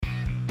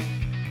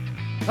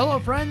Hello,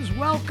 friends.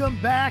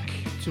 Welcome back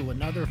to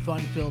another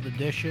fun-filled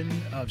edition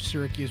of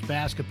Syracuse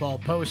Basketball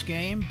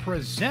Postgame,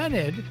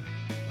 presented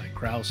by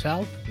Krause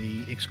Health,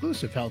 the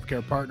exclusive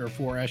healthcare partner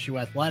for SU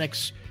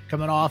Athletics,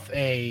 coming off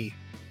a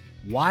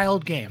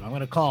wild game, I'm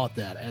going to call it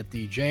that, at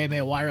the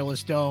JMA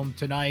Wireless Dome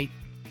tonight,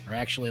 or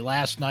actually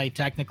last night,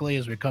 technically,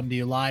 as we come to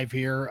you live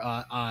here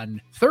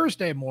on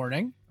Thursday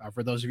morning.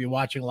 For those of you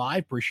watching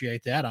live,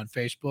 appreciate that on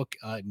Facebook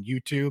and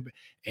YouTube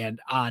and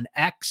on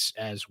X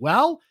as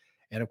well.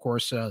 And, of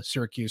course,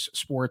 Syracuse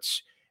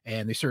Sports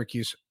and the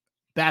Syracuse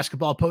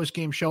Basketball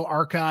Postgame Show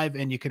archive.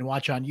 And you can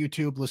watch on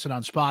YouTube, listen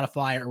on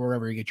Spotify, or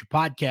wherever you get your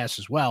podcasts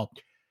as well.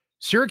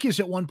 Syracuse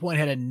at one point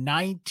had a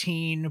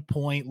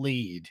 19-point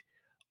lead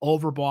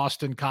over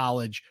Boston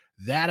College.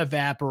 That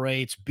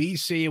evaporates.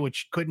 BC,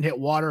 which couldn't hit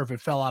water if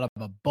it fell out of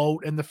a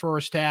boat in the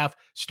first half,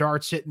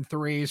 starts hitting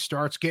threes,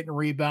 starts getting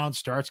rebounds,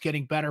 starts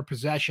getting better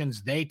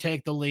possessions. They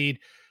take the lead.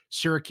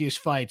 Syracuse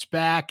fights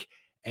back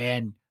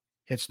and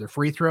hits their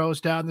free throws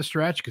down the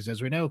stretch because,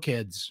 as we know,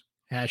 kids,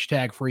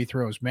 hashtag free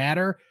throws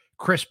matter.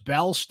 Chris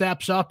Bell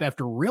steps up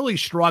after really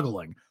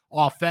struggling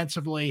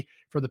offensively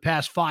for the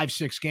past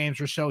 5-6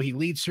 games or so. He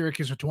leads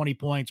Syracuse with 20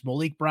 points.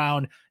 Malik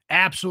Brown,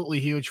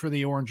 absolutely huge for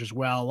the Orange as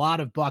well. A lot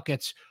of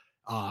buckets,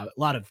 a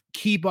lot of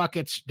key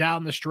buckets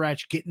down the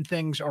stretch, getting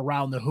things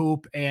around the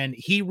hoop. And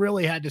he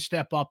really had to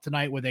step up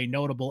tonight with a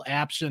notable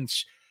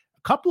absence,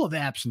 a couple of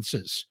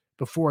absences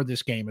before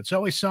this game. It's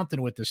always something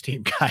with this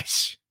team,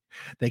 guys.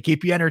 They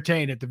keep you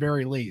entertained at the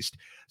very least.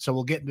 So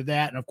we'll get into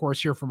that. And, of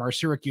course, hear from our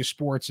Syracuse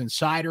Sports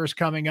Insiders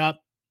coming up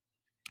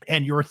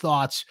and your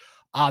thoughts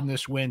on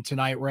this win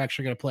tonight. We're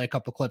actually going to play a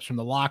couple clips from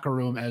the locker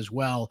room as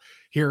well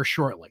here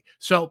shortly.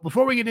 So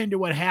before we get into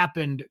what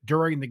happened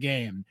during the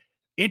game,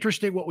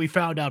 interesting what we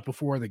found out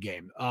before the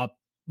game.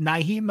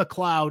 Naheem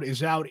McLeod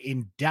is out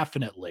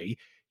indefinitely.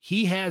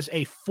 He has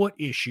a foot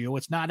issue.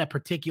 It's not a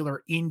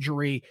particular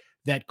injury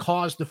that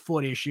caused the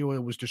foot issue.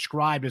 It was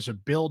described as a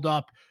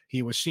buildup.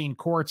 He was seen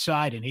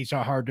courtside, and he's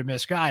a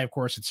hard-to-miss guy, of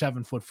course, at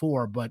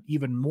 7'4", but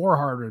even more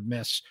harder to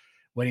miss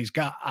when he's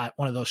got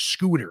one of those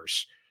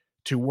scooters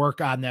to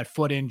work on that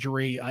foot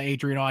injury.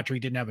 Adrian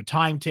Autry didn't have a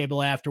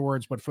timetable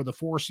afterwards, but for the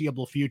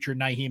foreseeable future,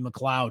 Naheem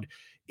McLeod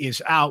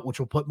is out, which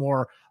will put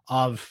more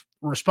of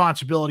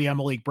responsibility on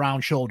Malik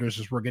Brown's shoulders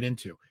as we'll get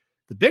into.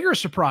 The bigger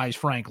surprise,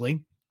 frankly,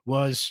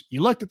 was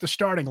you looked at the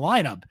starting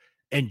lineup,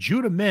 and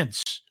Judah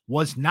Mintz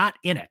was not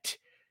in it.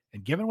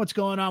 And given what's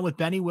going on with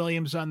Benny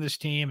Williams on this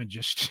team and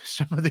just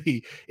some of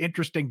the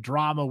interesting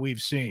drama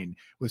we've seen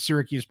with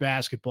Syracuse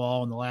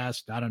basketball in the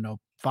last,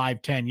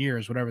 5-10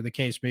 years, whatever the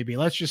case may be,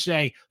 let's just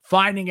say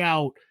finding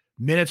out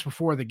minutes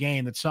before the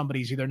game that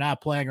somebody's either not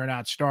playing or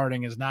not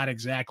starting is not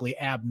exactly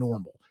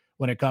abnormal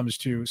when it comes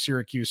to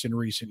Syracuse in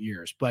recent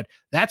years. But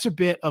that's a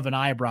bit of an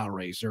eyebrow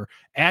raiser.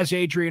 As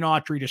Adrian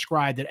Autry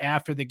described it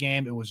after the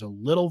game, it was a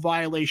little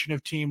violation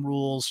of team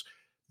rules.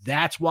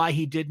 That's why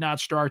he did not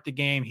start the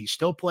game. He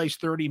still plays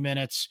 30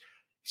 minutes.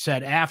 He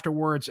said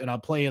afterwards, and I'll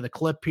play you the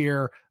clip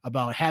here,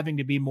 about having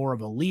to be more of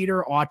a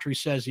leader. Autry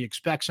says he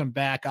expects him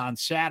back on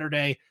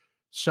Saturday.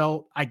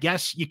 So I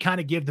guess you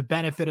kind of give the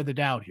benefit of the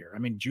doubt here. I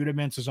mean, Judah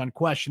Mintz is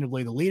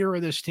unquestionably the leader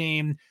of this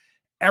team.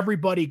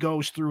 Everybody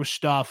goes through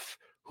stuff.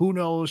 Who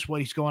knows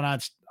what he's going on?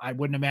 I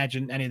wouldn't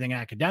imagine anything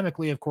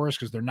academically, of course,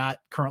 because they're not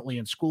currently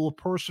in school.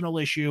 Personal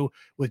issue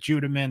with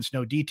Judah Mintz.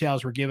 No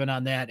details were given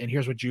on that. And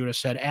here's what Judah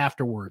said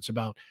afterwards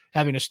about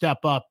having to step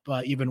up,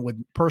 even with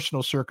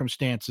personal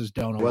circumstances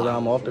don't allow. Whether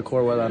I'm off the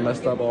court, whether I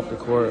messed up off the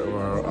court,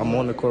 or I'm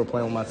on the court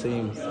playing with my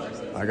team,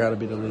 I got to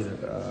be the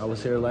leader. I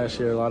was here last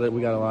year.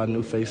 We got a lot of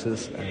new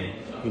faces,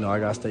 and, I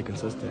got to stay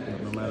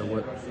consistent no matter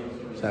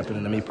what's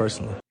happening to me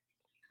personally.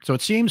 So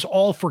it seems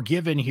all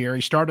forgiven here. He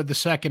started the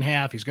second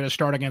half. He's going to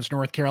start against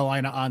North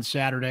Carolina on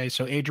Saturday.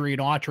 So Adrian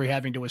Autry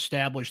having to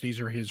establish these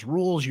are his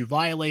rules. You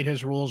violate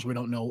his rules. We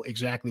don't know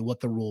exactly what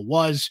the rule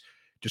was.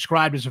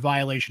 Described as a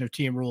violation of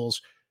team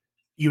rules.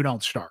 You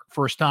don't start.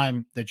 First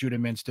time that Judah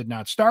Mintz did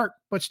not start,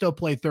 but still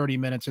played 30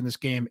 minutes in this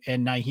game.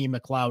 And Naheem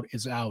McLeod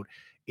is out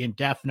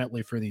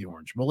indefinitely for the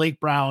Orange. Malik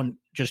Brown,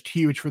 just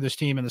huge for this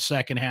team in the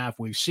second half.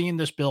 We've seen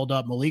this build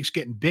up. Malik's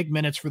getting big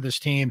minutes for this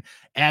team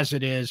as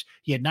it is.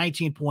 He had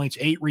 19 points,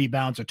 8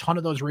 rebounds, a ton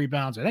of those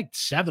rebounds. I think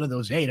 7 of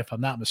those 8, if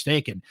I'm not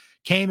mistaken,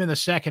 came in the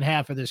second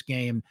half of this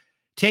game,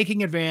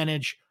 taking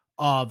advantage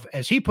of,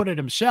 as he put it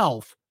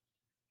himself,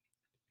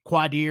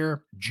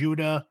 Quadir,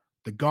 Judah,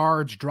 the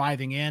guards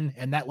driving in,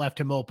 and that left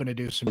him open to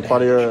do some damage.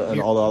 Quadir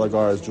and all the other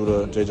guards,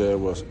 Judah, JJ,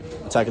 was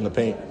attacking the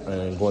paint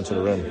and going to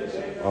the rim.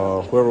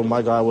 Whoever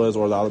my guy was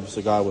or the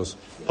opposite guy was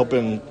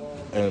helping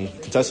and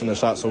contesting the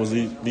shot, so it was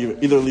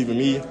either leaving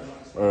me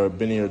or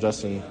Benny or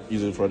Justin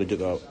easy for her to get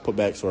the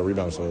putbacks or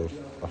rebounds, so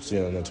I've seen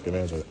it and then took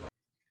advantage of it.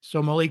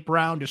 So Malik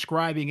Brown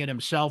describing it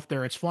himself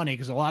there. It's funny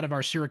because a lot of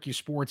our Syracuse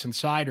sports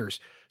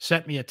insiders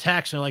sent me a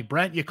text. And they're like,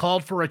 Brent, you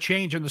called for a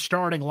change in the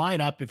starting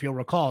lineup. If you'll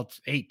recall,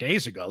 it's 8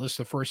 days ago. This is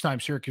the first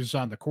time Syracuse is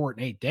on the court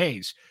in 8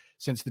 days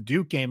since the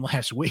Duke game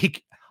last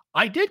week.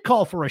 I did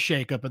call for a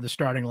shakeup in the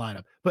starting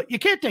lineup, but you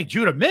can't take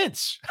Judah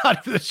Mintz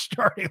out of the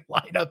starting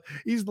lineup.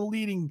 He's the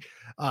leading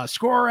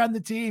scorer on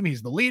the team.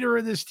 He's the leader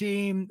of this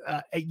team.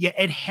 Yeah,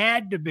 it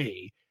had to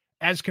be,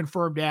 as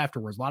confirmed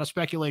afterwards. A lot of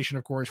speculation,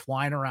 of course,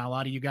 flying around. A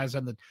lot of you guys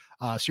on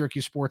the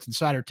Syracuse Sports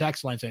Insider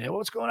text line saying, hey,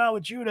 what's going on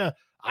with Judah?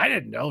 I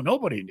didn't know.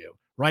 Nobody knew,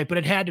 right? But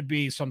it had to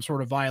be some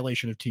sort of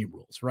violation of team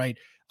rules, right?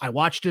 I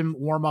watched him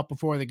warm up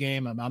before the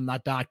game. I'm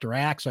not Dr.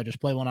 Axe. I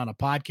just play one on a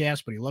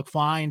podcast, but he looked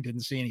fine.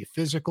 Didn't see any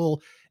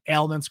physical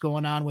ailments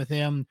going on with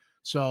him.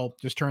 So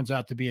just turns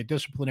out to be a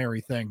disciplinary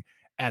thing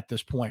at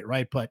this point,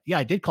 right? But yeah,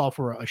 I did call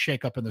for a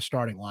shakeup in the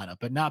starting lineup,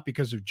 but not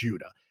because of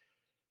Judah.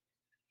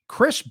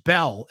 Chris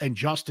Bell and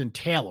Justin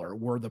Taylor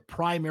were the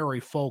primary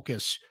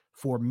focus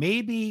for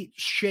maybe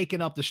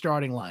shaking up the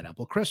starting lineup.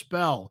 Well, Chris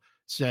Bell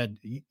said,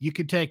 you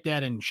can take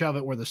that and shove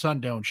it where the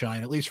sun don't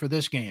shine, at least for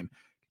this game.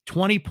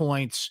 20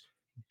 points,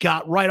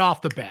 got right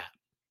off the bat,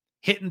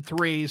 hitting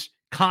threes,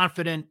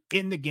 confident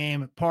in the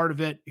game, part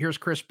of it. Here's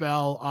Chris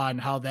Bell on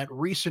how that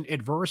recent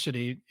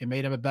adversity, it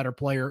made him a better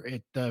player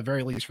at the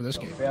very least for this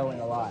game. Failing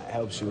a lot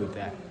helps you with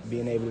that.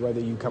 Being able to, whether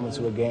you come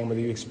into a game, whether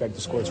you expect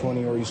to score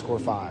 20 or you score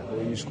 5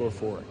 or you score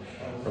 4,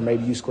 or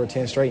maybe you score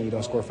 10 straight and you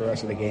don't score for the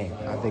rest of the game.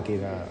 I think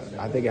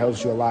it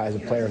helps you a lot as a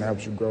player and it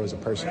helps you grow as a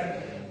person.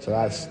 So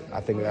I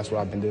think that's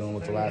what I've been doing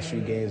with the last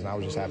few games, and I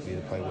was just happy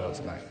to play well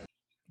tonight.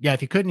 Yeah,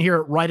 if you couldn't hear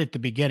it right at the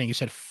beginning, he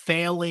said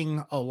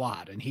failing a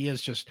lot, and he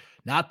has just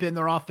not been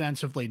there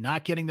offensively,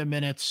 not getting the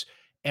minutes.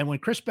 And when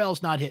Chris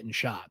Bell's not hitting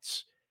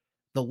shots,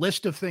 the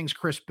list of things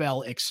Chris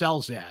Bell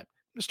excels at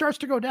starts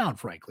to go down,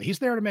 frankly. He's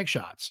there to make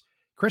shots.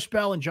 Chris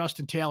Bell and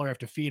Justin Taylor have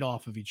to feed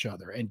off of each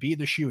other and be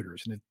the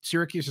shooters. And if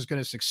Syracuse is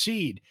going to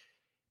succeed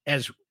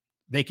as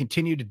they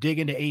continue to dig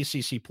into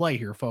ACC play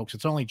here, folks,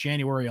 it's only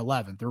January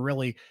 11th. They're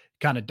really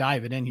kind of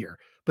diving in here.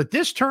 But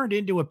this turned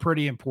into a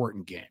pretty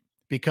important game,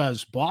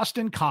 because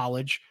Boston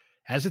College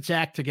has its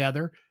act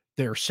together.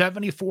 They're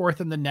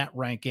 74th in the net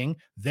ranking.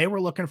 They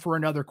were looking for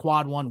another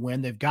quad one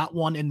win. They've got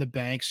one in the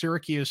bank.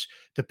 Syracuse,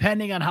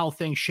 depending on how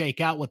things shake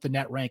out with the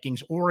net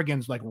rankings,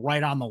 Oregon's like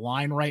right on the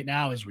line right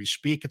now as we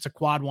speak. It's a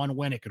quad one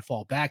win. It could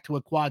fall back to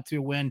a quad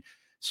two win.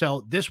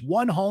 So this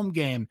one home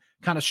game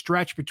kind of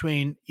stretched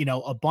between,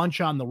 a bunch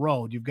on the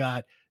road. You've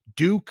got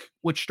Duke,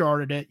 which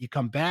started it. You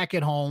come back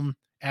at home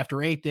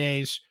after 8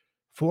 days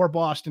for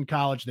Boston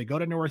College. They go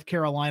to North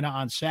Carolina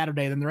on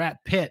Saturday. Then they're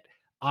at Pitt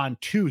on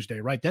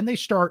Tuesday, right? Then they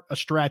start a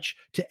stretch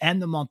to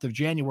end the month of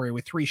January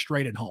with 3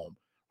 straight at home,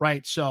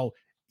 right? So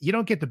you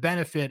don't get the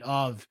benefit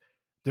of,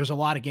 there's a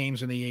lot of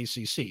games in the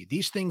ACC.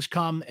 These things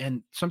come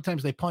and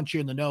sometimes they punch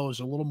you in the nose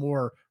a little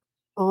more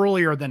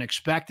earlier than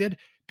expected.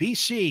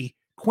 BC,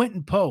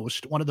 Quentin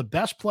Post, one of the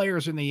best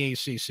players in the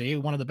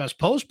ACC, one of the best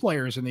post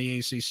players in the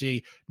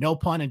ACC, no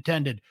pun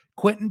intended.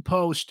 Quentin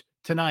Post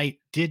tonight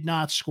did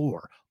not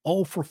score.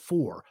 0 for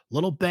 4,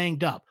 little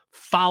banged up,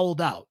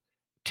 fouled out,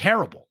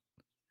 terrible.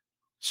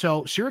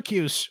 So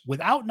Syracuse,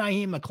 without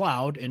Naheem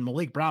McLeod, and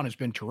Malik Brown has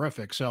been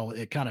terrific, so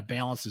it kind of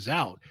balances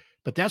out.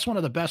 But that's one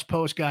of the best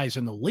post guys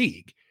in the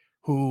league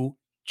who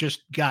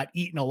just got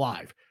eaten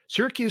alive.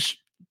 Syracuse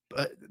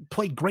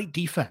played great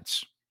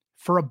defense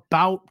for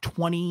about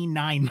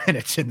 29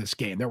 minutes in this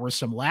game. There were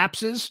some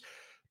lapses,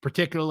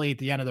 particularly at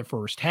the end of the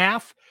first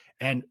half,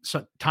 and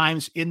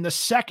sometimes in the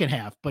second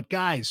half. But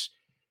guys,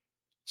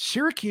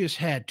 Syracuse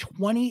had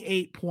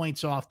 28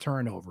 points off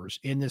turnovers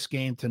in this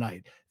game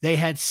tonight. They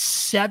had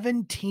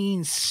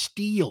 17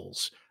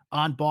 steals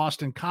on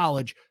Boston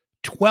College,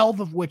 12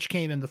 of which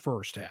came in the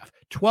first half.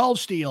 12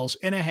 steals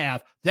in a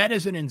half. That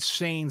is an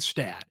insane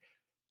stat.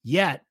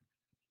 Yet,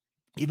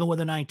 even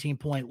with a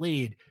 19-point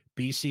lead,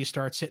 BC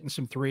starts hitting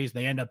some threes.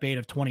 They end up 8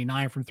 of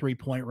 29 from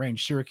three-point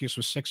range. Syracuse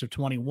was 6 of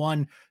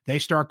 21. They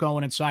start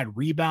going inside.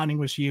 Rebounding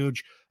was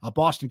huge.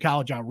 Boston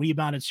College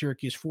out-rebounded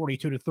Syracuse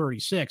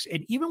 42-36.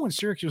 And even when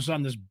Syracuse was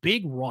on this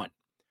big run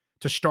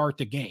to start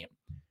the game,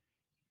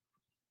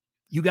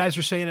 you guys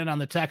are saying it on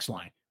the text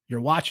line.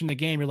 You're watching the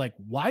game. You're like,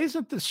 why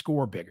isn't the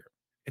score bigger?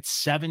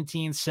 It's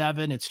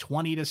 17-7. It's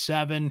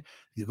 20-7.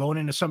 You're going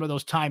into some of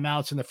those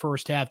timeouts in the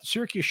first half.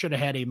 Syracuse should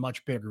have had a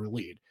much bigger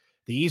lead.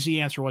 The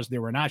easy answer was they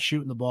were not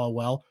shooting the ball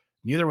well.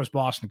 Neither was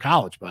Boston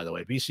College, by the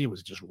way. BC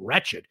was just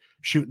wretched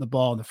shooting the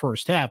ball in the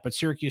first half, but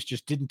Syracuse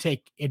just didn't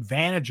take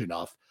advantage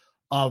enough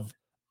of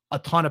a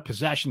ton of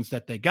possessions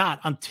that they got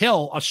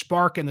until a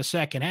spark in the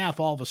second half.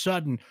 All of a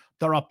sudden,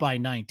 they're up by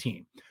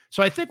 19.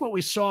 So I think what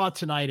we saw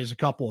tonight is a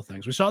couple of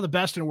things. We saw the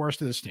best and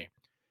worst of this team.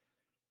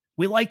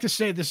 We like to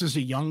say this is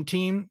a young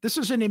team. This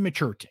is an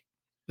immature team.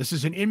 This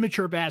is an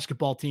immature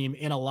basketball team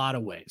in a lot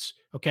of ways.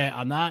 Okay,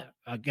 I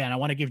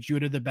want to give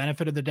Judah the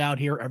benefit of the doubt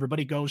here.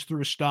 Everybody goes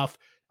through stuff.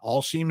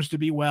 All seems to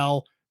be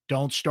well.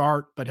 Don't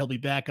start, but he'll be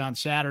back on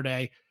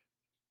Saturday.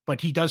 But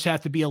he does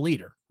have to be a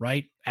leader,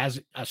 right? As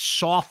a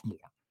sophomore,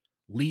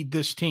 lead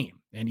this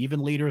team. And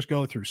even leaders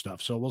go through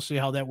stuff. So we'll see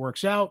how that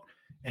works out.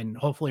 And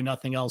hopefully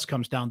nothing else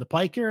comes down the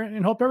pike here.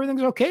 And hope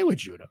everything's okay with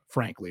Judah,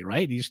 frankly,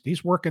 right?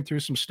 He's working through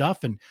some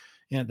stuff. And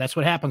That's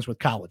what happens with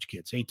college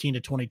kids, 18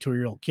 to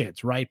 22-year-old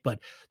kids, right? But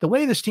the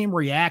way this team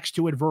reacts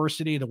to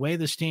adversity, the way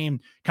this team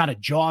kind of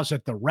jaws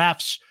at the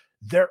refs,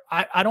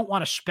 I don't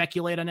want to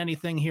speculate on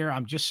anything here.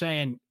 I'm just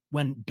saying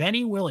when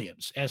Benny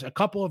Williams, as a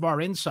couple of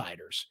our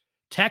insiders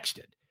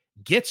texted,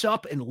 gets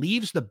up and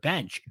leaves the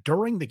bench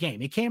during the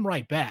game, he came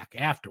right back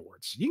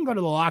afterwards. You can go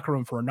to the locker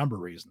room for a number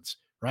of reasons,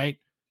 right?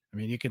 I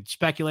mean, you can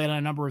speculate on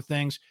a number of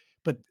things,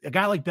 but a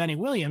guy like Benny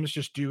Williams,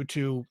 just due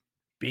to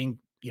being,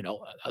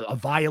 a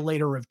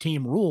violator of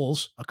team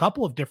rules a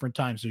couple of different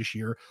times this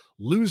year,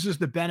 loses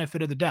the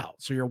benefit of the doubt.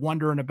 So you're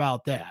wondering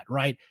about that,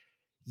 right?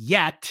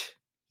 Yet,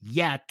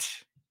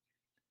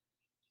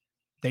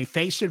 they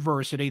face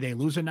adversity. They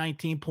lose a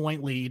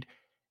 19-point lead.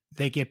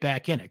 They get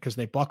back in it because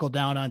they buckle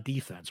down on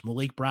defense.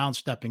 Malik Brown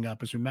stepping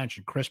up, as we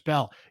mentioned. Chris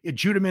Bell.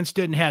 Judah Mintz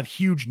didn't have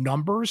huge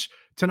numbers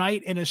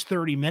tonight in his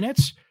 30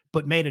 minutes,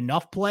 but made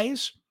enough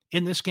plays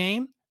in this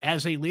game.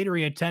 As a leader,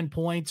 he had 10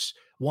 points,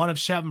 1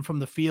 of 7 from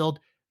the field.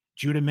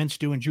 Judah Mintz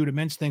doing Judah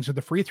Mintz things at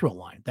the free throw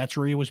line. That's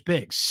where he was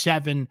big.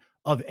 7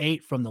 of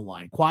 8 from the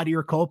line.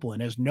 Quadir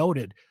Copeland, as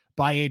noted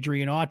by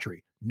Adrian Autry.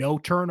 No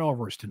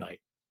turnovers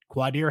tonight.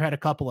 Quadir had a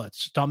couple of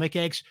stomach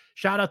aches.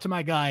 Shout out to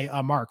my guy,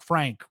 Mark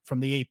Frank from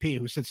the AP,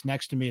 who sits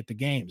next to me at the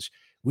games.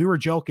 We were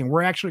joking.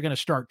 We're actually going to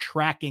start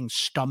tracking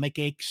stomach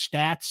ache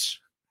stats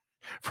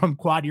from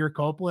Quadir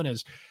Copeland,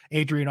 as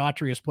Adrian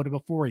Autry has put it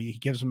before. He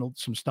gives them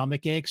some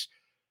stomach aches.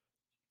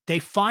 They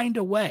find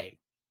a way.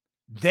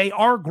 They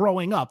are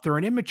growing up. They're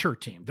an immature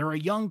team. They're a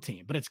young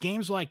team. But it's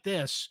games like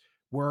this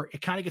where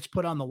it kind of gets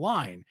put on the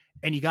line,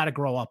 and you got to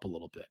grow up a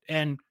little bit.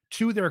 And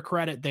to their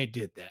credit, they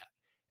did that.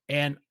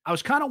 And I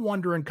was kind of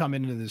wondering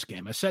coming into this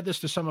game. I said this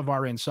to some of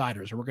our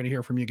insiders, and we're going to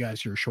hear from you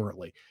guys here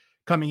shortly.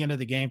 Coming into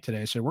the game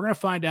today, so we're going to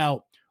find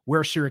out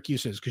where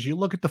Syracuse is, because you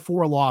look at the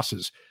 4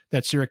 losses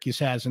that Syracuse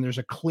has, and there's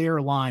a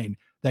clear line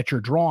that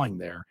you're drawing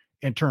there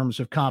in terms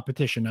of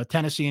competition. Now,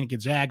 Tennessee and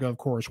Gonzaga, of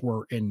course,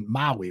 were in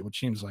Maui, which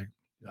seems like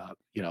a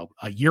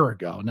year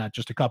ago, not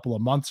just a couple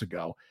of months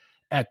ago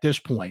at this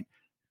point.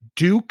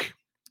 Duke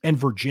and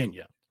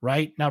Virginia,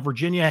 right? Now,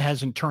 Virginia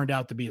hasn't turned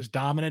out to be as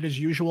dominant as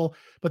usual,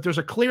 but there's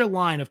a clear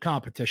line of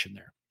competition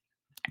there.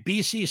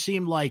 BC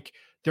seemed like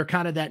they're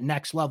kind of that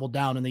next level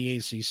down in the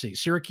ACC.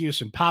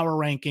 Syracuse and power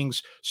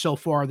rankings so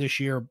far this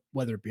year,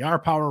 whether it be our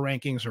power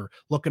rankings or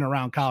looking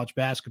around college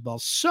basketball,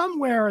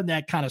 somewhere in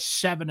that kind of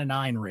 7 to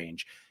 9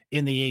 range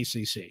in the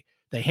ACC.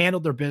 They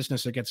handled their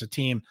business against a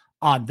team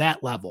on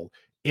that level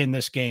in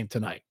this game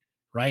tonight,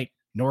 right?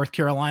 North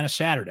Carolina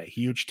Saturday,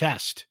 huge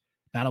test,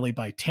 not only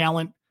by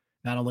talent,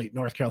 not only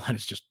North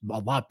Carolina's just a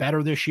lot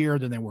better this year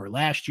than they were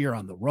last year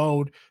on the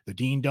road. The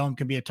Dean Dome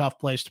can be a tough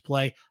place to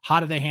play. How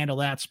do they handle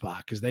that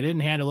spot? Because they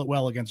didn't handle it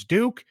well against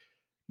Duke.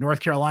 North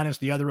Carolina is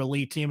the other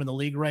elite team in the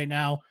league right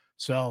now.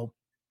 So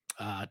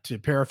to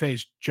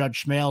paraphrase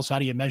Judge Smales, how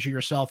do you measure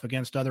yourself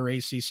against other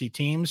ACC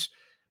teams?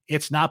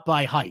 It's not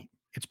by height.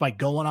 It's by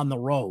going on the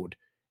road.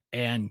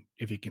 And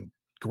if you can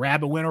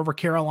grab a win over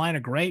Carolina,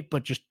 great,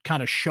 but just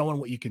kind of showing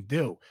what you can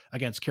do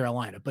against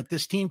Carolina. But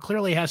this team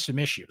clearly has some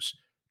issues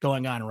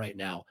going on right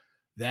now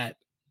that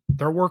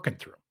they're working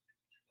through,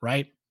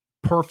 right?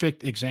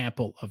 Perfect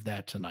example of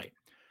that tonight.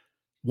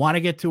 Want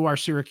to get to our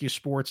Syracuse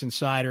Sports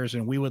Insiders,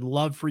 and we would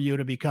love for you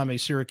to become a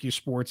Syracuse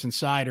Sports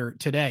Insider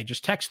today.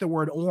 Just text the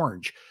word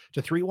orange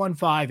to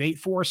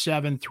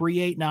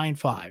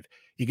 315-847-3895.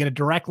 You get a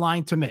direct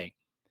line to me.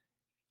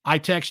 I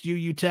text you,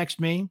 you text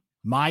me.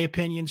 My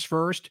opinions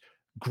first.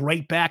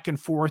 Great back and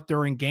forth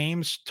during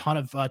games. Ton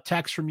of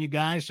texts from you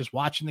guys just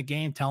watching the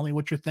game. Tell me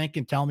what you're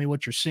thinking. Tell me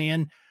what you're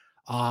seeing.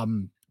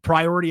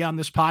 Priority on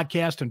this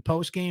podcast and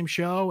post-game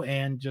show,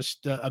 and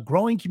just a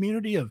growing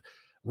community of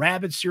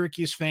rabid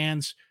Syracuse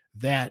fans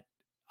that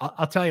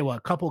I'll tell you what,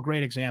 a couple of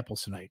great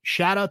examples tonight.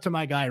 Shout out to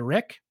my guy,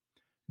 Rick.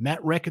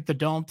 Met Rick at the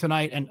Dome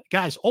tonight. And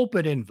guys,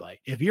 open invite.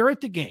 If you're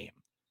at the game,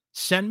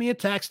 send me a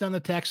text on the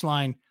text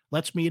line.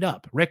 Let's meet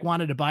up. Rick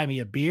wanted to buy me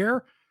a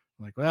beer.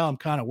 I'm like, well, I'm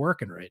kind of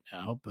working right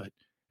now, but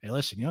hey,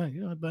 listen, you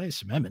know, buy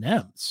some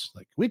M&Ms.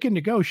 Like, we can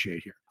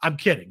negotiate here. I'm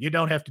kidding. You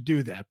don't have to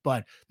do that,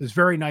 but it's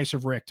very nice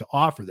of Rick to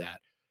offer that.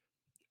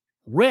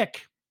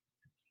 Rick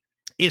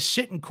is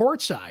sitting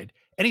courtside,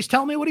 and he's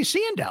telling me what he's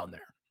seeing down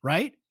there,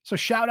 right? So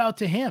shout out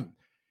to him.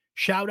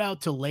 Shout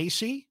out to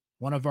Lacey,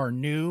 one of our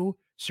new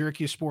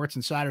Syracuse Sports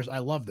Insiders. I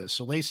love this.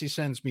 So Lacey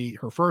sends me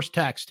her first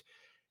text,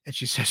 and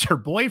she says her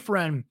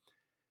boyfriend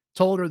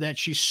told her that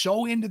she's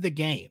so into the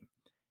game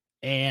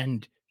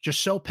and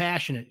just so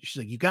passionate.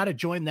 She's like, you got to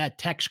join that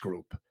text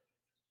group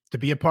to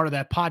be a part of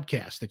that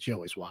podcast that you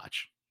always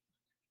watch.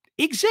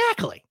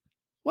 Exactly.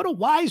 What a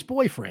wise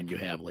boyfriend you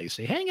have,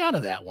 Lacey. Hang on to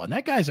that one.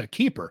 That guy's a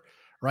keeper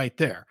right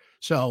there.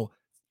 So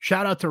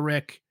shout out to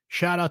Rick.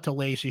 Shout out to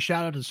Lacey.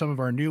 Shout out to some of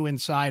our new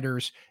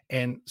insiders,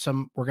 and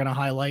some we're going to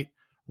highlight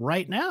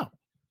right now,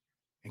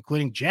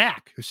 including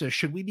Jack, who says,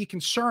 should we be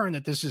concerned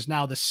that this is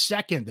now the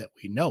second that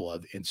we know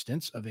of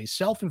instance of a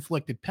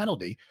self-inflicted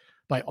penalty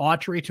by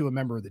Autry to a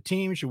member of the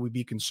team? Should we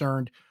be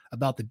concerned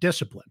about the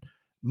discipline?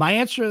 My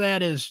answer to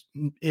that is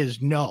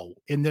no,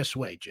 in this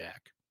way,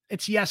 Jack.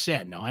 It's yes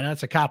and no. I know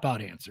it's a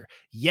cop-out answer.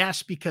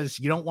 Yes, because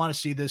you don't want to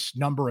see this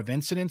number of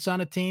incidents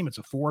on a team. It's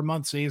a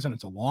 4-month season.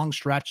 It's a long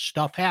stretch.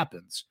 Stuff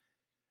happens.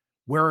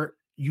 Where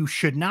you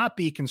should not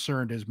be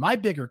concerned is my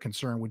bigger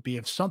concern would be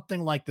if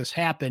something like this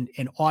happened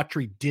and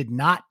Autry did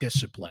not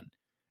discipline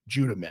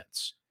Judah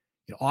Mintz.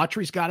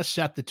 Autry's got to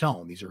set the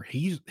tone. These are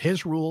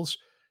his rules,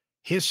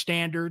 his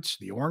standards,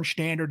 the orange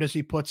standard, as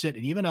he puts it,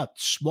 and even a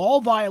small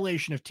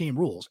violation of team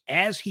rules,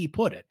 as he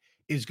put it,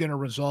 is going to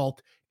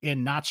result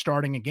in not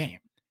starting a game.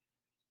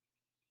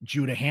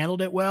 Judah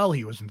handled it well.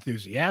 He was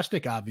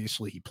enthusiastic.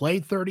 Obviously, he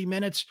played 30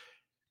 minutes,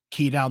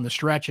 key down the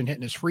stretch and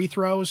hitting his free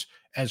throws,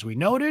 as we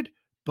noted,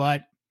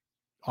 but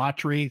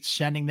Autry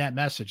sending that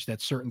message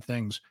that certain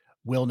things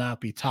will not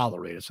be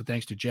tolerated. So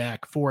thanks to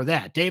Jack for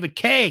that. David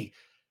K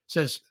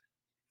says,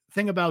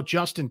 thing about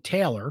Justin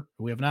Taylor,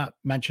 who we have not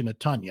mentioned a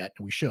ton yet,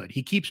 and we should.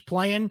 He keeps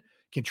playing,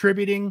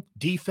 contributing,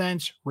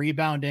 defense,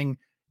 rebounding.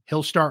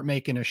 He'll start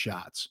making his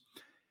shots.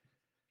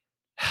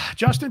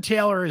 Justin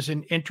Taylor is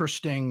an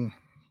interesting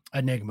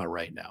enigma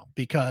right now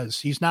because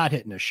he's not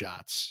hitting his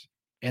shots,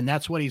 and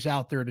that's what he's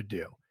out there to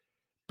do.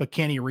 But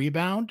can he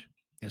rebound?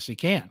 Yes, he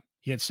can.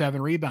 He had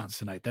 7 rebounds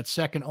tonight. That's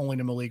second only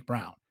to Malik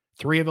Brown.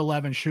 3 of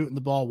 11 shooting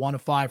the ball, 1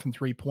 of 5 from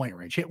three-point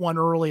range. Hit one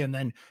early and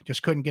then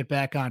just couldn't get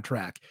back on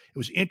track. It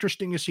was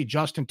interesting to see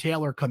Justin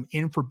Taylor come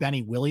in for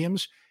Benny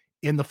Williams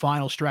in the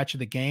final stretch of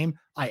the game.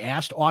 I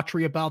asked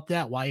Autry about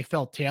that, why he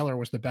felt Taylor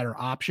was the better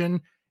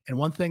option. And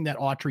one thing that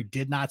Autry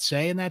did not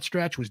say in that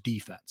stretch was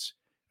defense.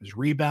 It was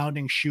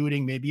rebounding,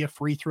 shooting, maybe a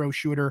free throw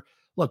shooter.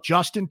 Look,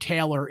 Justin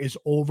Taylor is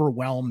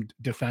overwhelmed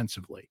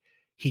defensively.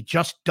 He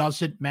just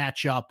doesn't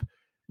match up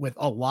with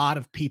a lot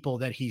of people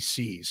that he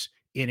sees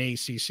in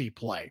ACC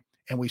play.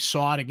 And we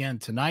saw it again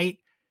tonight.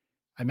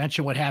 I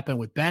mentioned what happened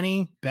with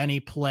Benny. Benny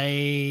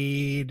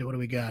played, what do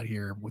we got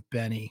here with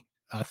Benny?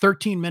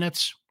 13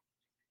 minutes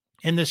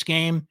in this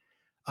game,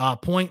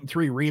 point and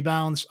 3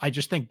 rebounds. I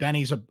just think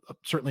Benny's a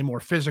certainly more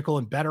physical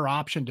and better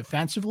option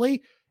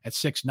defensively at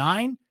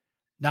 6'9".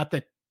 Not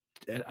that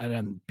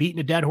I'm beating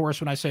a dead horse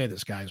when I say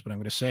this, guys, but I'm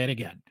going to say it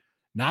again.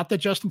 Not that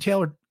Justin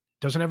Taylor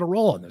doesn't have a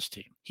role on this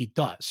team. He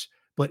does.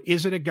 But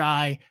is it a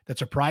guy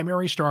that's a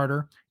primary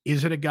starter?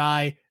 Is it a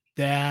guy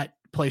that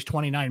plays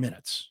 29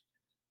 minutes?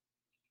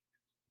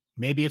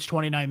 Maybe it's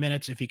 29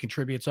 minutes if he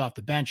contributes off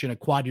the bench in a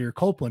Quadir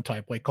Copeland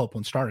type way.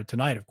 Copeland started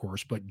tonight, of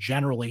course, but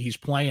generally he's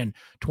playing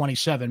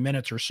 27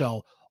 minutes or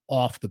so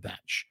off the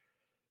bench.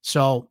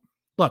 So,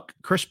 look,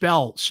 Chris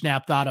Bell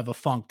snapped out of a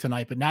funk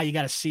tonight, but now you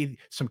got to see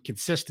some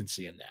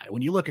consistency in that.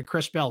 When you look at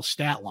Chris Bell's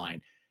stat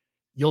line,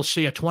 you'll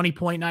see a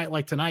 20-point night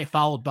like tonight,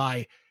 followed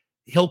by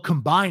he'll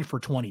combine for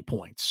 20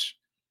 points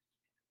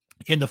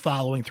in the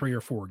following 3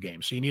 or 4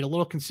 games. So you need a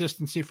little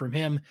consistency from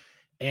him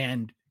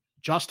and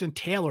Justin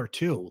Taylor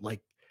too.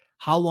 Like,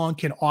 how long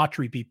can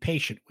Autry be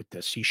patient with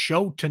this? He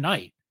showed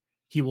tonight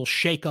he will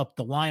shake up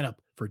the lineup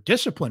for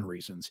discipline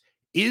reasons.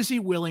 Is he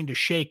willing to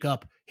shake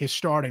up his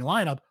starting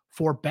lineup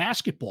for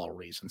basketball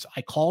reasons?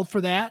 I called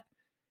for that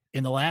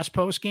in the last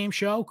post-game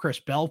show. Chris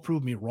Bell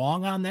proved me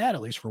wrong on that,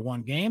 at least for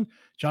one game.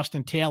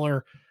 Justin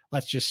Taylor,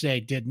 let's just say,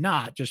 did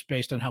not, just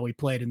based on how he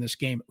played in this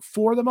game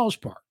for the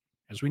most part.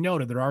 As we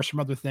noted, there are some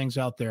other things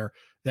out there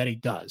that he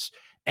does.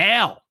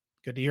 Al,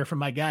 good to hear from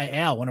my guy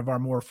Al, one of our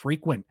more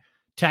frequent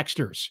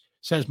texters,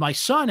 says, my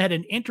son had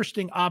an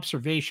interesting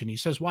observation. He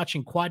says,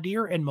 watching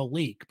Quadir and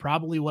Malik,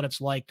 probably what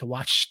it's like to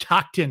watch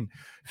Stockton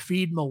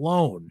feed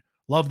Malone.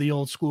 Love the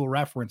old school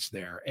reference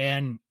there.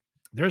 And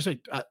there's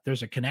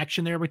a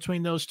connection there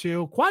between those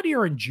two.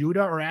 Quadir and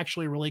Judah are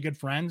actually really good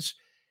friends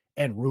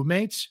and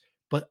roommates,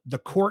 but the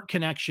court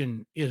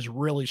connection is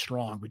really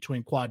strong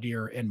between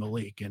Quadir and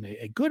Malik. And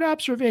a good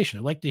observation.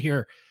 I'd like to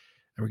hear,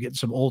 we're getting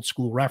some old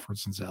school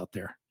references out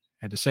there.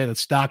 And to say that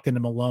Stockton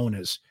and Malone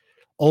is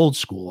old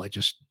school, I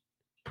just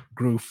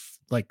grew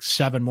like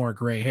 7 more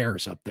gray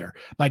hairs up there.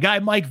 My guy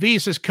Mike V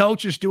says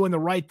coach is doing the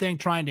right thing,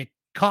 trying to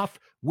cuff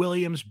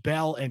Williams,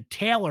 Bell, and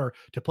Taylor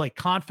to play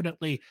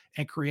confidently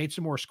and create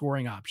some more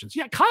scoring options.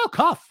 Yeah, Kyle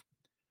Cuff.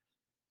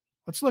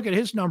 Let's look at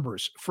his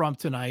numbers from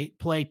tonight.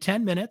 Played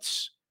 10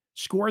 minutes,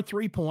 scored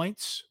 3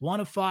 points,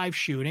 1 of 5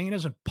 shooting. He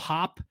doesn't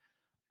pop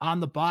on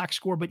the box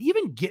score, but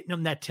even getting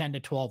him that 10 to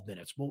 12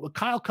 minutes. Well, what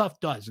Kyle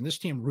Cuff does, and this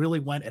team really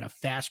went at a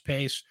fast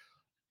pace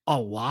a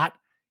lot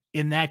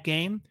in that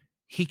game,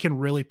 he can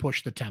really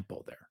push the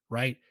tempo there,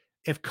 right?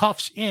 If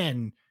Cuff's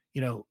in,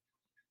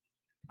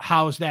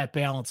 how's that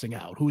balancing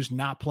out? Who's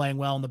not playing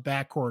well in the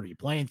backcourt? Are you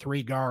playing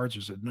 3 guards?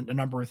 There's a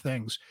number of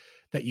things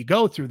that you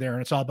go through there,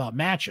 and it's all about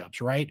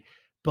matchups, right?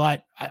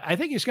 But I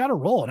think he's got a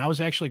role, and I was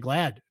actually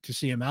glad to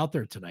see him out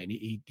there tonight.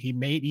 He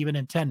made, even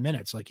in 10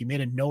 minutes, like he made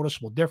a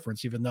noticeable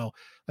difference, even though,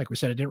 like we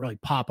said, it didn't really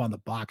pop on the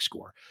box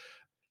score.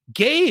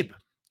 Gabe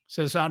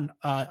says, on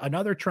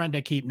another trend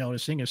I keep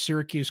noticing is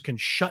Syracuse can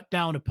shut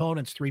down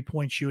opponents'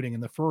 3-point shooting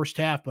in the first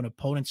half, but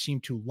opponents seem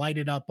to light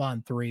it up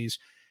on threes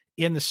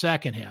in the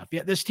second half.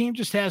 Yeah, this team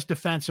just has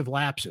defensive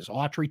lapses.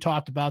 Autry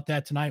talked about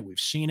that tonight. We've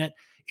seen it.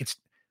 It's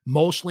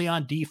mostly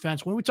on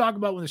defense. When we talk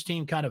about when this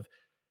team kind of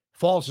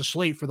falls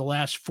asleep for the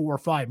last 4 or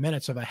 5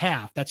 minutes of a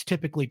half, that's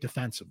typically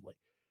defensively.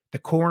 The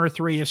corner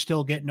three is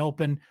still getting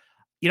open.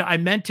 I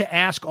meant to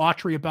ask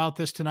Autry about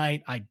this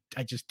tonight. I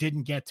just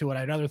didn't get to it.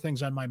 I had other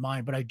things on my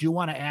mind, but I do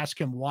want to ask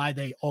him why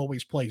they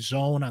always play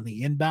zone on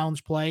the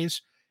inbounds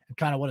plays and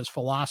kind of what his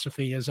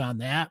philosophy is on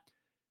that.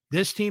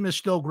 This team is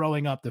still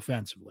growing up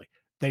defensively.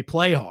 They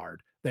play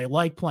hard. They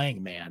like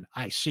playing man.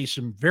 I see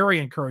some very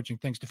encouraging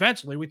things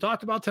defensively. We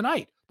talked about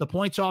tonight, the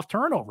points off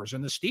turnovers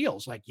and the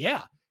steals. Like,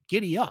 yeah,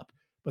 giddy up.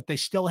 But they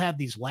still have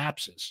these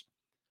lapses,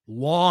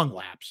 long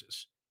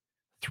lapses,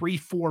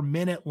 3-4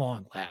 minute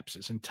long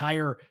lapses,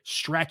 entire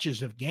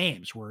stretches of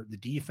games where the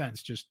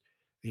defense just,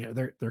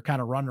 they're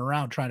kind of running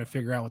around trying to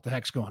figure out what the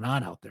heck's going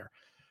on out there.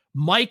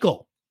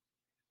 Michael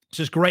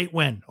says, great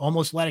win.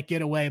 Almost let it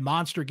get away.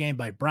 Monster game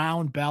by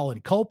Brown, Bell,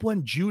 and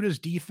Copeland. Judah's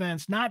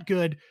defense, not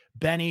good.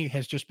 Benny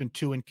has just been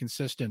too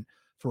inconsistent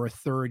for a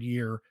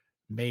third-year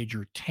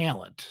major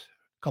talent.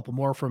 A couple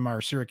more from our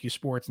Syracuse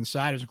Sports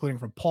Insiders, including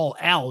from Paul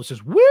Al, who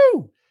says,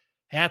 woo!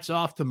 Hats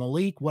off to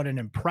Malik. What an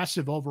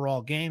impressive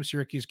overall game.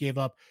 Syracuse gave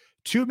up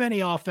too many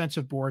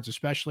offensive boards,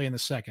 especially in the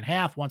second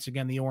half. Once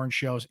again, the orange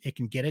shows it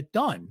can get it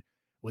done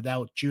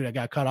without Judah.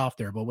 Got cut off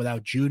there, but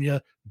without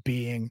Judah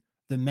being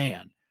the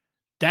man.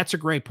 That's a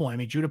great point. I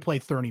mean, Judah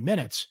played 30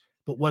 minutes,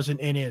 but wasn't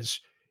in his,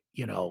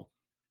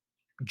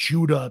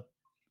 Judah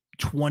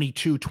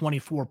 22,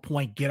 24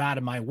 point, get out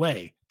of my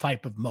way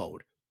type of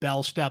mode.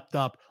 Bell stepped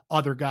up.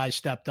 Other guys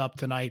stepped up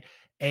tonight.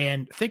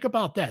 And think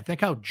about that.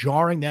 Think how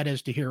jarring that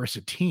is to hear as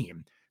a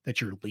team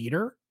that your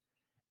leader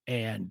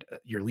and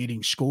your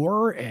leading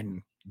scorer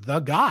and the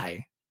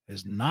guy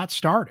is not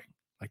starting.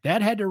 Like,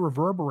 that had to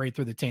reverberate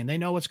through the team. They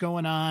know what's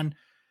going on.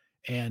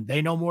 And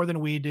they know more than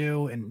we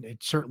do, and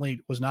it certainly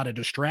was not a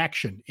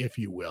distraction, if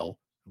you will.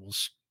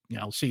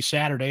 We'll see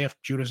Saturday if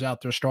Judah's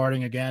out there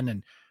starting again,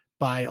 and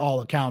by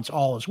all accounts,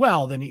 all is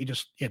well. Then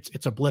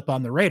it's a blip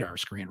on the radar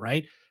screen,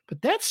 right? But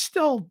that's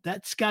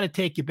got to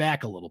take you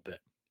back a little bit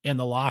in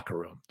the locker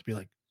room to be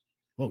like,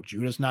 whoa,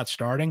 Judah's not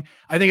starting.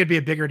 I think it'd be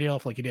a bigger deal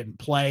if he didn't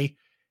play.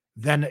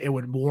 Then it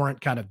would warrant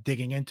kind of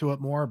digging into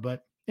it more.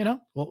 But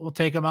we'll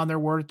take them on their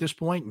word at this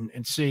point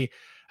and see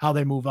how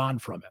they move on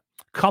from it.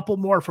 Couple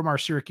more from our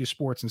Syracuse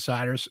Sports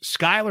Insiders.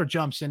 Skylar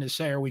jumps in to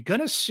say, are we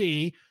going to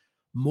see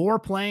more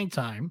playing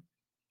time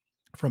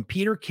from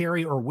Peter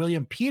Carey or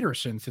William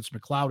Peterson since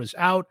McLeod is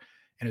out?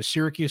 And is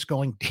Syracuse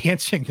going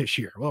dancing this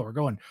year? Well, we're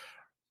going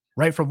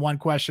right from one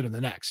question to the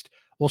next.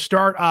 We'll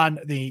start on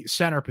the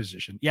center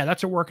position. Yeah,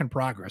 that's a work in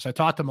progress. I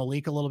talked to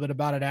Malik a little bit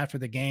about it after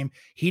the game.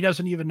 He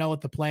doesn't even know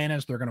what the plan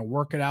is. They're going to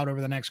work it out over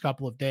the next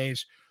couple of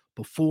days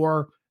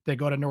before they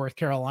go to North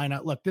Carolina.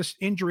 Look, this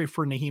injury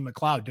for Naheem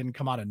McLeod didn't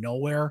come out of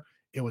nowhere.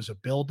 It was a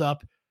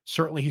buildup.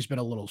 Certainly, he's been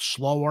a little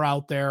slower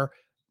out there.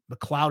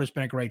 McLeod has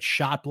been a great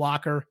shot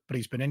blocker, but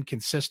he's been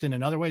inconsistent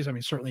in other ways. I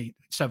mean, certainly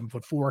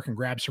 7'4", can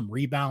grab some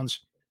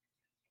rebounds,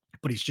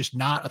 but he's just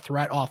not a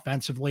threat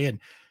offensively. And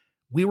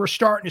we were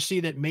starting to see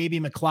that maybe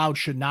McLeod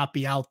should not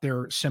be out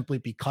there simply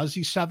because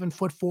he's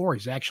 7'4".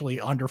 He's actually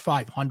under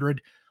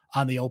 500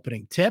 on the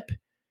opening tip.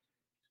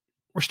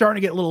 We're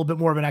starting to get a little bit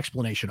more of an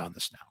explanation on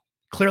this now.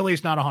 Clearly,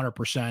 he's not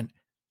 100%.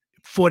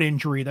 Foot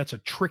injury, that's a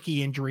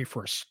tricky injury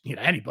for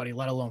anybody,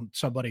 let alone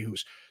somebody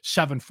who's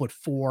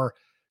 7'4".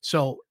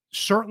 So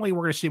certainly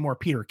we're going to see more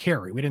Peter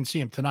Carey. We didn't see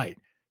him tonight,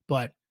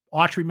 but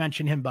Autry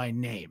mentioned him by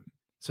name.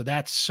 So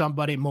that's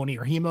somebody.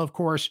 Monir Hema, of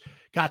course,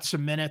 got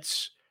some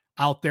minutes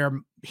out there.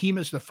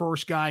 Hema's the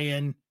first guy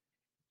in,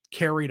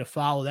 Carey to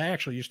follow. That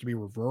actually used to be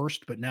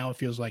reversed, but now it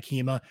feels like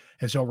Hema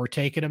has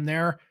overtaken him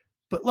there.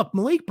 But look,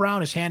 Malik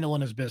Brown is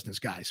handling his business,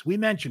 guys. We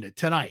mentioned it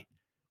tonight.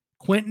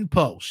 Quentin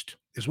Post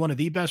is one of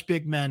the best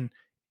big men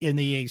in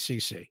the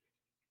ACC.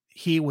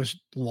 He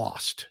was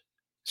lost.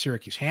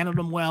 Syracuse handled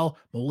him well.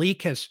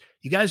 Malik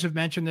you guys have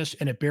mentioned this,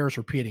 and it bears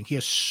repeating. He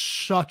has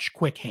such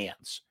quick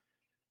hands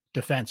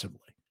defensively,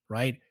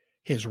 right?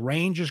 His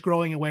range is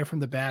growing away from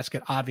the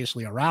basket,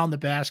 obviously around the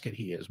basket.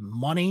 He has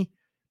money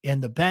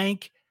in the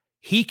bank.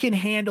 He can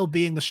handle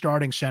being the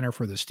starting center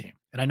for this team.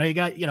 And I know you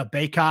got,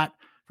 Baycott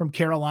from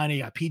Carolina.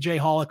 You got PJ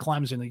Hall at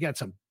Clemson. You got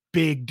some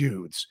big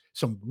dudes,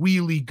 some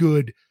really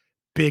good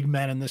big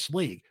men in this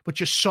league, but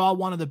you saw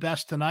one of the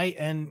best tonight,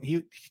 and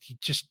he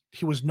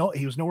was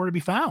nowhere to be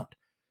found,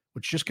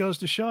 which just goes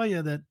to show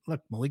you that,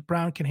 look, Malik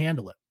Brown can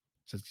handle it.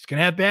 So he's going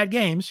to have bad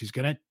games. He's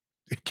going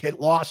to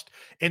get lost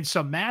in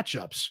some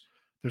matchups.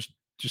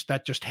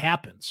 That just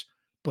happens.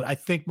 But I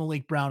think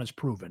Malik Brown has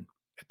proven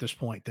at this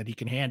point that he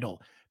can handle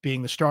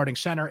being the starting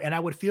center. And I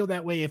would feel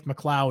that way if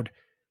McLeod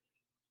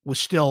was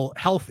still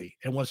healthy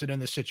and wasn't in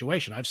this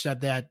situation. I've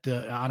said that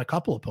on a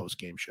couple of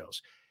post-game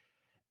shows.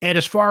 And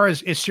as far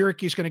as is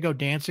Syracuse going to go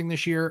dancing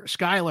this year,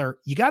 Skylar,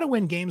 you got to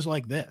win games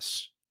like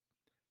this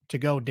to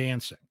go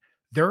dancing.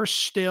 There's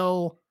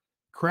still,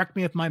 correct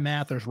me if my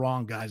math is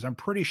wrong, guys, I'm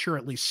pretty sure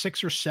at least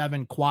 6 or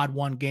 7 quad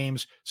one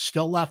games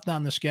still left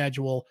on the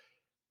schedule.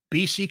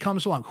 BC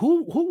comes along.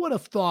 Who would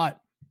have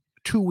thought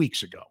 2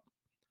 weeks ago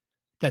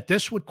that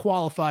this would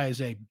qualify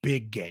as a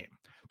big game,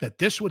 that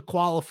this would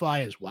qualify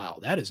as, wow,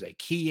 that is a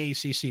key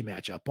ACC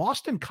matchup.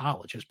 Boston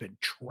College has been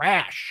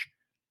trash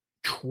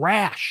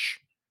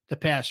the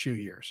past few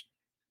years.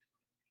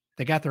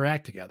 They got their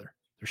act together.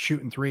 They're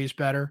shooting threes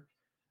better.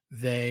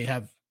 They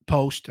have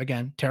post,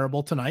 again,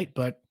 terrible tonight,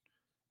 but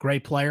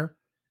great player.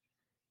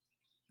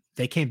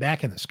 They came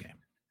back in this game.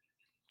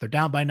 They're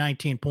down by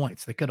 19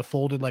 points. They could have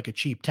folded like a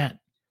cheap tent,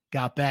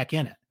 got back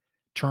in it,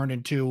 turned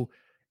into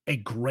a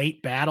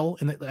great battle.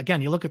 And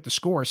again, you look at the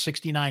score,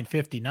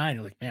 69-59.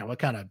 You're like, man, what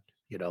kind of,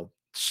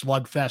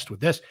 slugfest with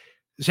this?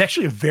 It's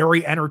actually a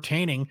very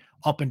entertaining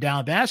up and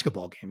down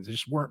basketball game. They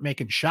just weren't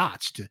making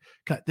shots.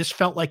 This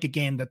felt like a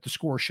game that the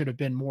score should have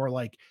been more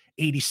like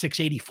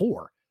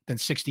 86-84 than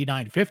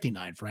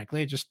 69-59,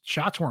 frankly. Just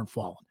shots weren't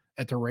falling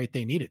at the rate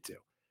they needed to. You're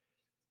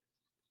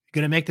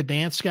going to make the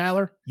dance,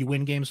 Skyler? You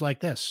win games like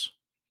this.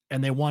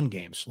 And they won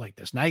games like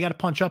this. Now you got to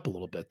punch up a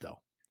little bit, though.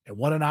 And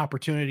what an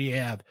opportunity you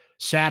have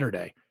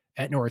Saturday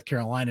at North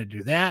Carolina to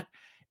do that.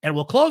 And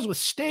we'll close with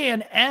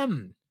Stan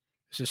M.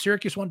 So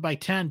Syracuse won by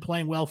 10,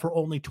 playing well for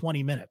only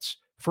 20 minutes.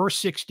 First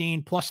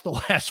 16 plus the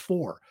last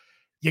 4.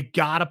 You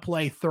got to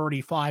play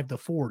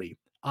 35-40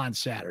 on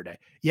Saturday.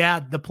 Yeah,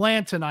 the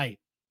plan tonight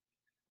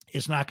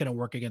is not going to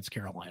work against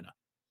Carolina.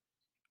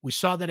 We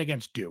saw that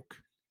against Duke.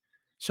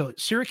 So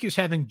Syracuse,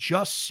 having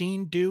just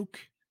seen Duke,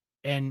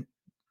 and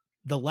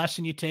the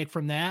lesson you take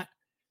from that,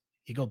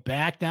 you go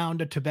back down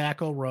to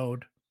Tobacco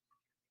Road.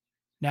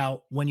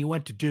 Now, when you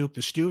went to Duke,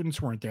 the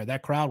students weren't there.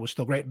 That crowd was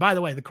still great. By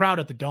the way, the crowd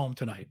at the Dome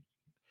tonight,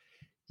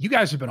 you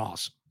guys have been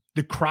awesome.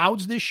 The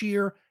crowds this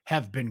year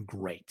have been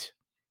great.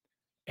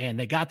 And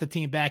they got the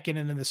team back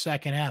in the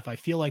second half. I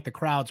feel like the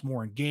crowd's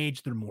more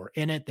engaged. They're more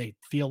in it. They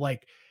feel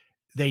like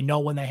they know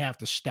when they have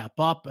to step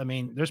up. I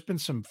mean, there's been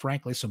some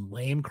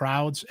lame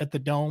crowds at the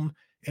Dome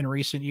in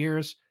recent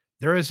years.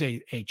 There is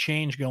a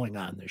change going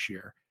on this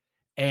year.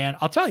 And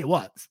I'll tell you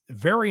what,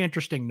 very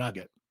interesting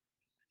nugget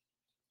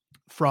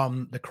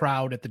from the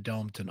crowd at the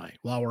Dome tonight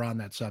while we're on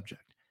that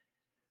subject.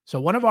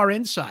 So one of our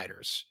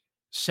insiders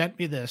sent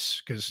me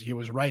this because he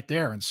was right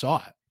there and saw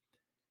it.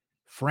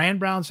 Fran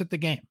Brown's at the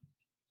game.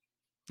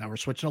 Now we're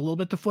switching a little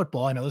bit to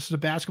football. I know this is a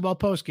basketball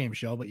postgame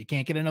show, but you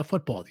can't get enough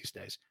football these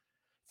days.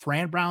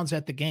 Fran Brown's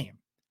at the game.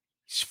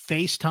 He's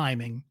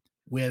FaceTiming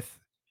with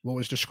what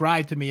was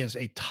described to me as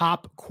a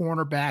top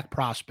cornerback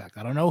prospect.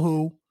 I don't know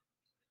who,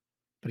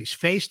 but he's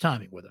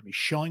FaceTiming with him. He's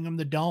showing him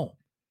the Dome,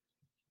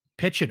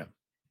 pitching him.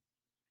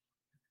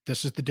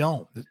 This is the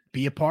Dome.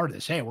 Be a part of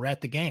this. Hey, we're at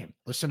the game.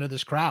 Listen to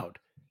this crowd.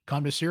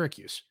 Come to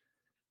Syracuse.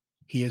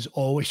 He is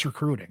always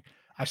recruiting.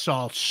 I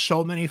saw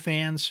so many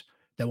fans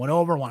that went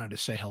over, wanted to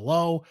say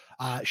hello.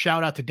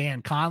 Shout out to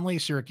Dan Conley,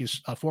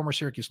 Syracuse, former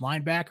Syracuse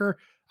linebacker.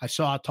 I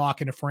saw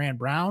talking to Fran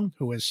Brown,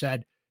 who has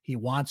said he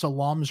wants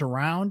alums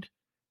around,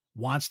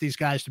 wants these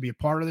guys to be a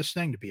part of this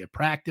thing, to be at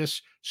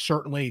practice.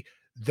 Certainly,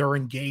 they're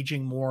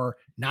engaging more,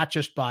 not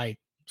just by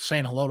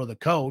saying hello to the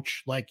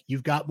coach. Like,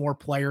 you've got more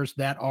players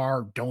that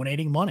are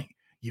donating money.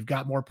 You've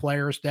got more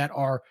players that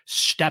are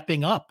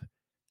stepping up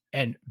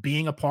and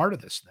being a part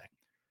of this thing.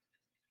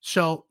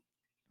 So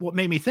what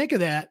made me think of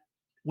that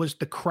was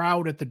the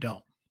crowd at the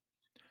Dome.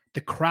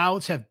 The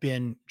crowds have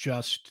been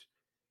just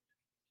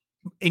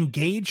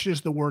engaged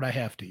is the word I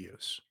have to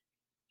use.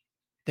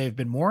 They've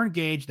been more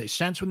engaged. They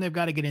sense when they've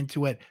got to get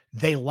into it.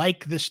 They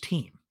like this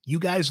team. You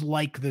guys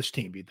like this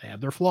team. They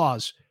have their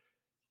flaws.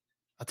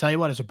 I'll tell you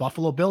what, as a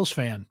Buffalo Bills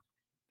fan,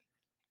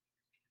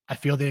 I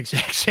feel the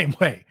exact same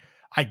way.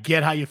 I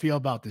get how you feel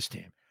about this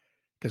team.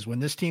 Because when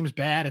this team's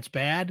bad, it's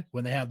bad.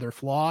 When they have their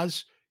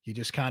flaws, you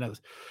just kind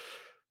of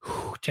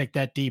take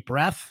that deep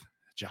breath.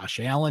 Josh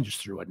Allen just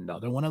threw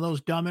another one of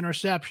those dumb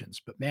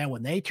interceptions. But, man,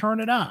 when they turn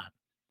it on,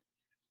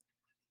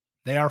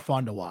 they are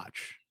fun to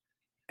watch.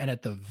 And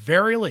at the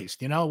very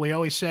least, we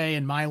always say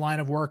in my line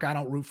of work, I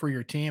don't root for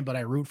your team, but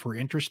I root for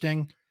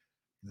interesting.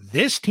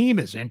 This team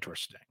is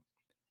interesting.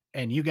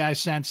 And you guys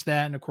sense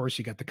that. And, of course,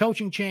 you got the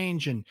coaching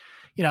change. And,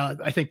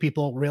 I think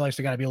people realize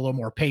they got to be a little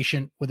more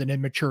patient with an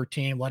immature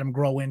team, let them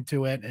grow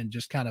into it and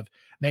just kind of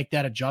make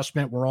that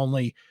adjustment. We're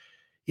only,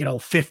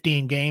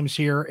 15 games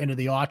here into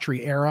the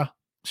Autry era.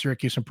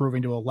 Syracuse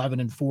improving to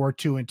 11-4,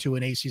 2-2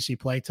 in ACC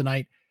play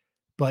tonight.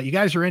 But you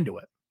guys are into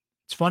it.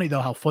 It's funny,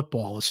 though, how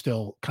football is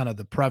still kind of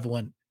the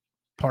prevalent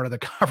part of the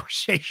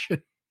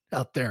conversation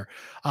out there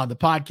on the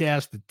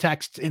podcast, the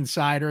text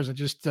insiders, and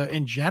just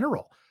in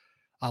general.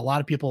 A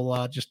lot of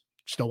people just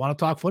still want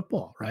to talk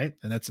football, right?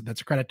 And that's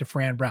a credit to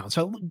Fran Brown.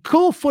 So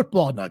cool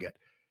football nugget.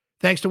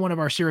 Thanks to one of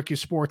our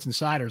Syracuse sports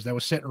insiders that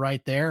was sitting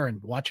right there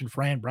and watching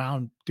Fran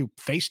Brown do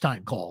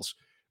FaceTime calls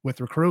with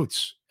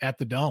recruits at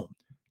the Dome.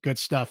 Good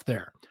stuff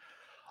there.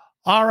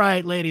 All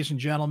right, ladies and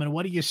gentlemen,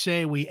 what do you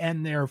say we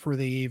end there for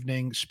the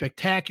evening?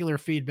 Spectacular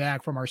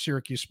feedback from our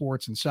Syracuse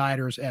sports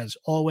insiders. As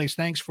always,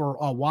 thanks for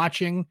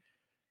watching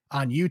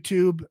on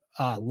YouTube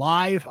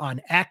live,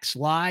 on X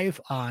live,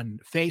 on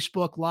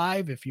Facebook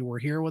live. If you were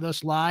here with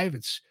us live,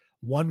 it's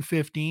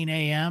 1:15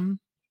 a.m.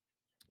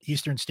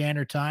 Eastern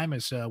Standard Time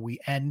as we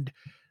end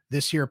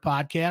this here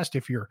podcast.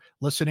 If you're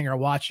listening or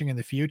watching in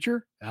the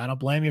future, I don't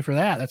blame you for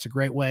that. That's a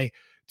great way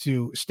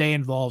to stay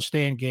involved,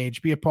 stay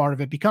engaged, be a part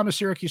of it. Become a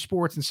Syracuse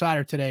Sports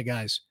Insider today,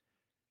 guys.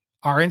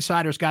 Our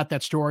insiders got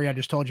that story I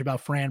just told you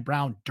about Fran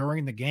Brown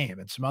during the game,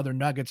 and some other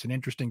nuggets and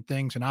interesting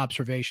things and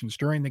observations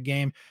during the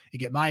game. You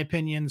get my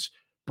opinions,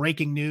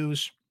 breaking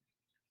news,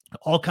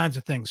 all kinds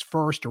of things.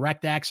 First,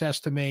 direct access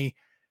to me.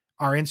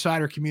 Our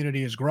insider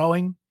community is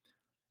growing.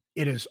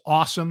 It is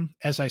awesome.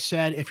 As I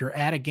said, if you're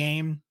at a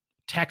game,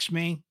 text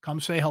me,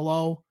 come say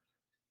hello.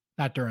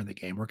 Not during the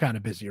game. We're kind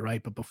of busy,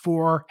 right? But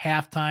before,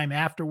 halftime,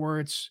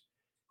 afterwards,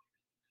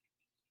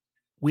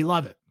 we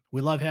love it. We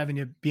love having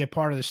you be a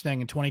part of this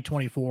thing in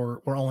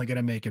 2024. We're only going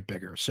to make it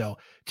bigger. So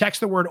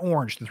text the word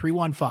orange to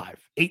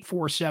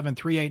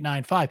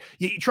 315-847-3895.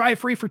 You try it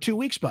free for 2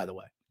 weeks, by the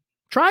way.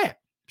 Try it.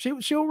 See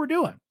what we're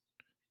doing.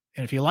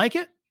 And if you like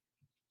it,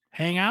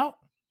 hang out.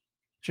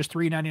 Just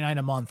 $3.99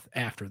 a month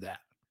after that,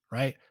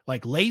 right?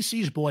 Like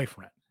Lacey's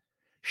boyfriend.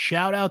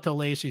 Shout out to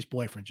Lacey's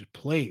boyfriend. Just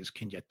please,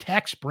 can you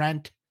text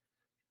Brent?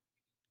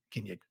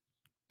 Can you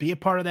be a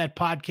part of that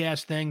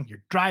podcast thing?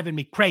 You're driving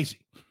me crazy.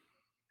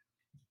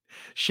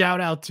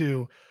 Shout out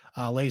to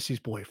Lacey's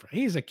boyfriend.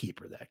 He's a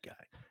keeper, that guy.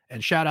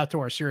 And shout out to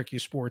our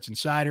Syracuse Sports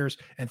Insiders.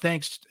 And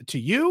thanks to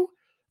you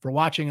for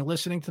watching and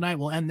listening tonight.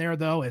 We'll end there,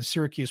 though, as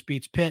Syracuse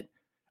beats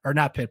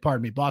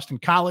Boston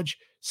College,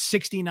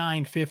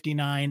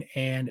 69-59.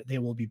 And they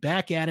will be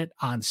back at it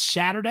on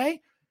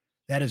Saturday.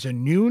 That is a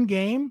noon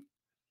game.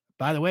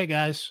 By the way,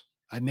 guys,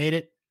 I made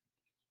it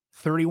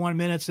 31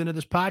 minutes into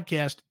this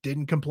podcast.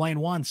 Didn't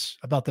complain once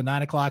about the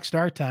 9 o'clock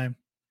start time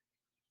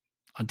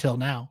until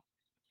now.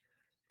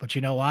 But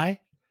you know why?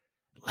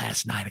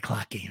 Last 9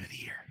 o'clock game of the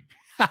year.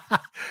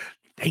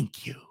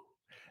 Thank you.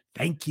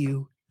 Thank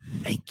you.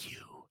 Thank you.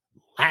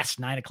 Last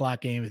 9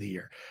 o'clock game of the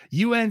year.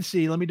 UNC,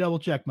 let me double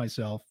check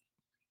myself.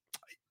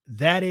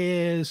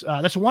 That's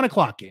a 1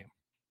 o'clock game.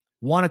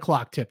 1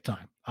 o'clock tip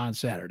time on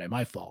Saturday.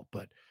 My fault,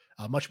 but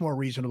a much more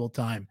reasonable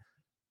time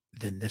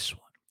than this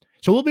one.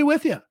 So we'll be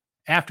with you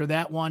after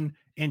that one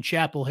in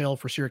Chapel Hill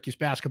for Syracuse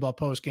basketball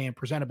postgame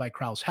presented by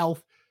Krause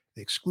Health,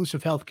 the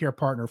exclusive healthcare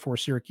partner for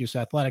Syracuse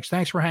Athletics.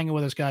 Thanks for hanging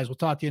with us, guys. We'll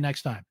talk to you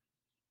next time.